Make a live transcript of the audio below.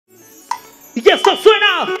Y esto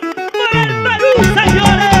suena por el Perú,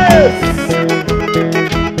 señores.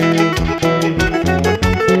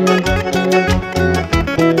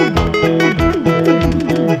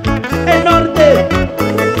 El norte,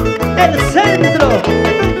 el centro,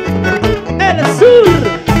 el sur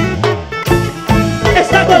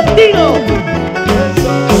está contigo.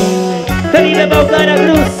 Te vive Pauccara,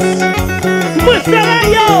 Cruz. Muestra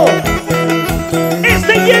bello.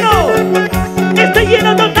 Este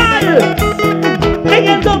lleno total. En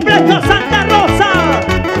el complejo Santa Rosa.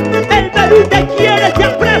 El Perú te quiere, te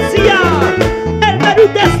aprecia. El Perú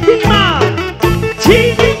te estima.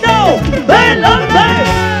 Chinito del Ande.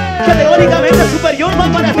 Categóricamente superior va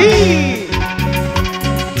para ti.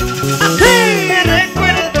 Así.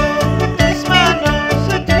 Recuerdo tus manos,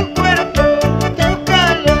 tu cuerpo, tu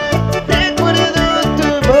calor. Recuerdo tu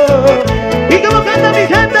voz. ¿Y cómo canta mi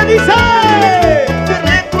gente? Dice.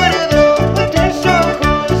 Recuerdo tus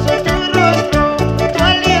ojos, tu rostro, tu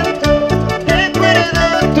aliento. Recuerdo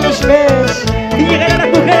tus besos. Y llegan las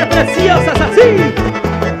mujeres preciosas así.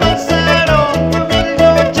 Pasaron 1000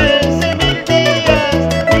 noches y 1000 días,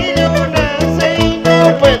 1000 lunas y no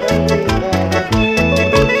puedo olvidar.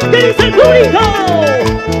 ¿Qué dice el público?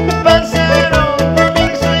 Pasaron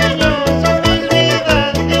 1000 sueños, 1000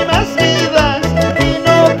 vidas y más vidas y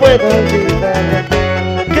no puedo olvidar.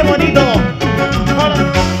 ¡Qué bonito!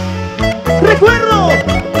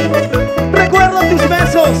 Recuerdo tus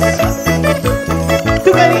besos,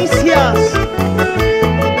 tus caricias.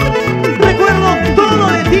 Recuerdo todo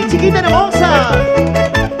de ti, chiquita hermosa.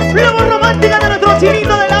 La voz romántica de nuestro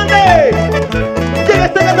Chinito del Ande. Llega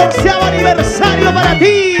este 14º aniversario para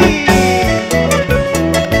ti.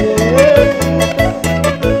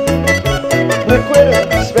 Recuerdo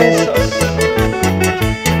tus besos.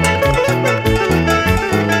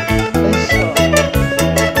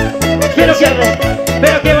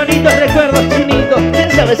 Pero qué bonitos recuerdos, Chinito. ¿Quién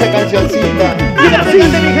sabe esa cancioncita? Y así,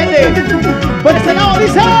 mi gente. Por este lado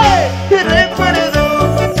dice.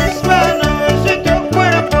 Recuerdo tus manos y tu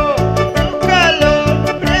cuerpo, tu calor.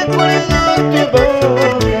 Recuerdo tu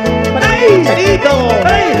boca. Para ahí, Chinito.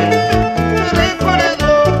 Para ahí. Recuerdo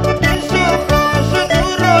tus ojos, tu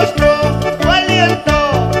rostro, tu aliento.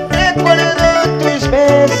 Recuerdo tus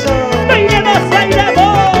besos. ¡Bailemos,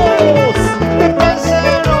 bailemos!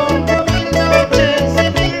 Pasaron 1000 noches y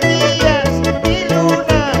 1000 días, 1000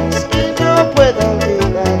 lunas y no puedo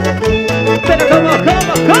olvidar. Pero ¿cómo?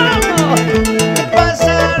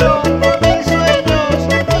 Pasaron 1000 sueños,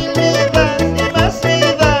 1000 vidas y más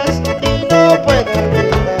vidas y no puedo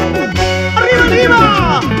olvidar. ¡Arriba, arriba!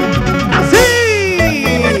 ¡Así!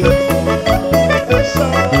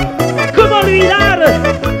 ¿Cómo olvidar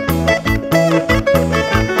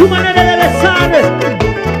tu manera de besar,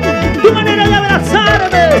 tu manera de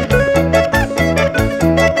abrazarme?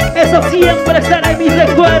 Eso siempre estará en mis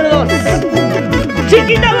recuerdos.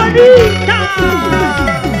 ¡Chiquita bonita!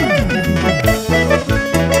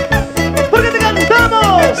 Porque te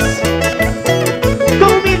cantamos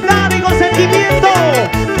con humildad y con sentimiento.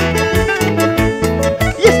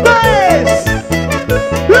 Y esta es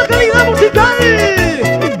la calidad musical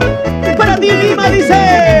para ti, Lima, dice.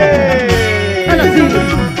 Ahora sí,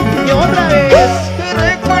 y otra vez.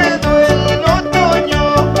 Recuerdo el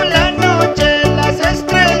otoño, la noche, las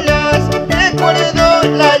estrellas. Recuerdo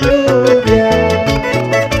la lluvia.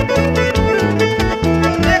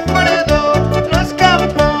 Recuerdo los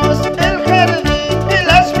campos, el jardín y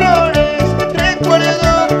las flores.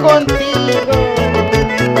 Recuerdo contigo.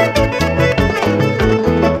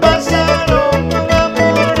 Pasaron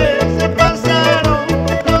amores, pasaron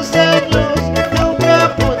los años,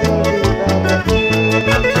 nunca pude olvidar.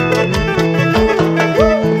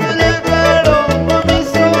 Llegaron mis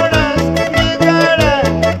horas, llegará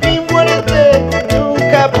mi muerte,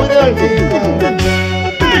 nunca pude olvidar.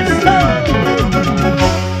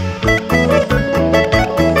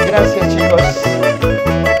 Gracias, chicos.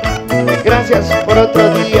 Gracias por otro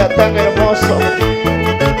día tan hermoso.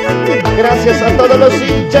 Gracias a todos los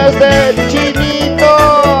hinchas del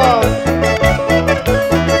Chinito.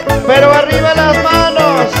 Pero arriba las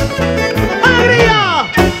manos. ¡Alegría!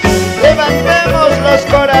 Levantemos los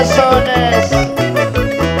corazones.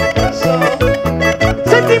 Eso.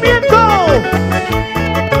 ¡Sentimiento!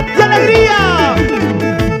 ¡Y alegría!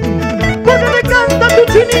 ¡Porque me canta tu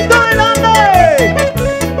Chinito del Ande!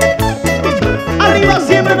 ¡Arriba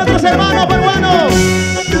siempre nuestros hermanos peruanos!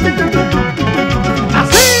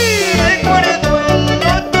 ¡Así! Recuerdo el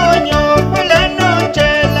otoño, la noche,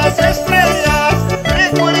 las estrellas.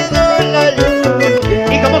 Recuerdo la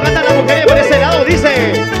lluvia. ¿Y cómo cantan las mujeres por ese lado?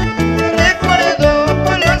 Dice. Recuerdo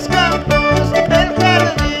los campos,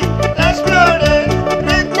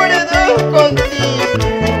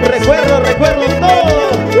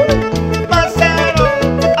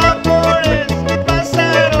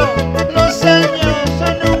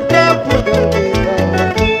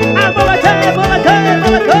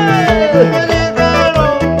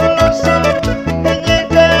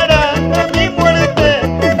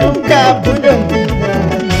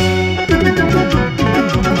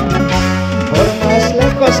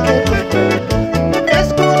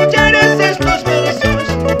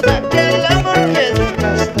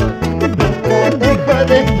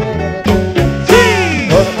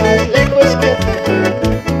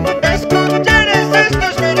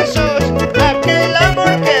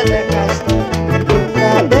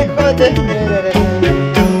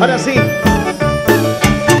 Ahora sí.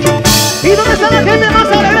 ¿Y dónde está la gente más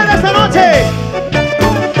alegre de esta noche?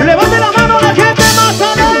 ¡Levante la mano la gente más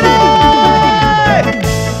alegre!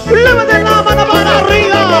 ¡Levante la mano para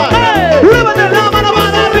arriba! ¡Hey! ¡Levante la mano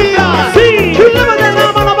para arriba! ¡Sí! ¡Levante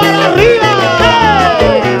la mano para arriba!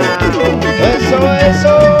 ¡Hey!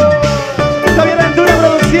 Eso. Está bien, Ventura,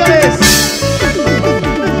 Producciones.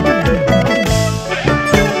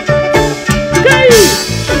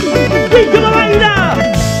 ¡Cómo baila!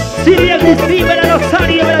 Silvia Cristina,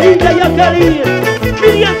 Rosario, Maravilla, Yacalí,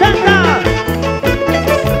 Miriam Tanta.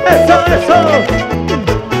 Eso.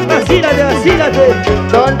 Vacílate.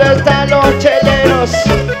 ¿Dónde están los cheleros?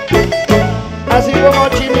 Así como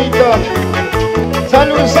Chinito.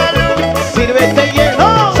 Salud. Sírvete hielo.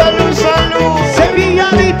 Salud.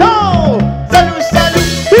 Sevillanito. Salud.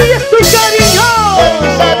 Y es tu cariño.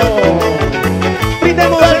 Salud.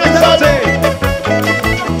 Brindemos en esta noche.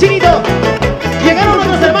 Chinito, llegaron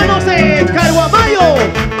nuestros hermanos de Caguamayo.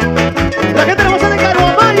 La gente hermosa de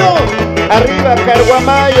Caguamayo. Arriba,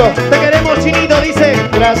 Carguamayo. Te queremos, Chinito, dice.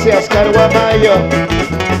 Gracias, Carguamayo.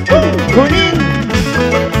 Junín.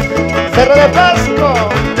 Cerro de Pasco.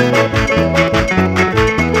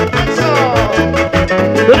 Eso.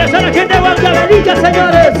 ¿Dónde está la gente de Huancavelica,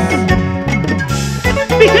 señores?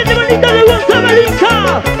 Mi gente bonita de Huancavelica.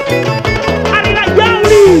 ¡Arriba,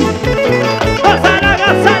 Yauri! ¡Gózala!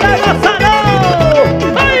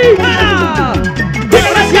 ¡Ay, para!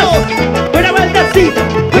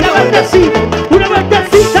 Una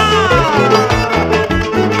vueltecita.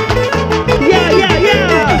 Yeah.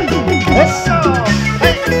 Eso.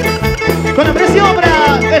 Hey. Con la presión para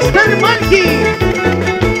Esther Malki.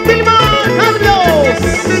 Vilma Carlos.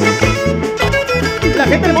 La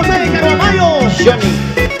gente hermosa de Caguamayo. Johnny.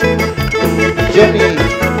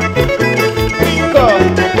 Cinco.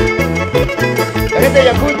 La gente de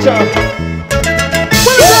Ayacucho.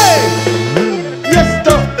 Y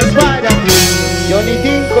esto es para Johnny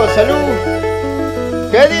Tinco, salud.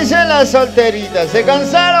 ¿Qué dicen las solteritas? ¿Se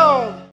cansaron?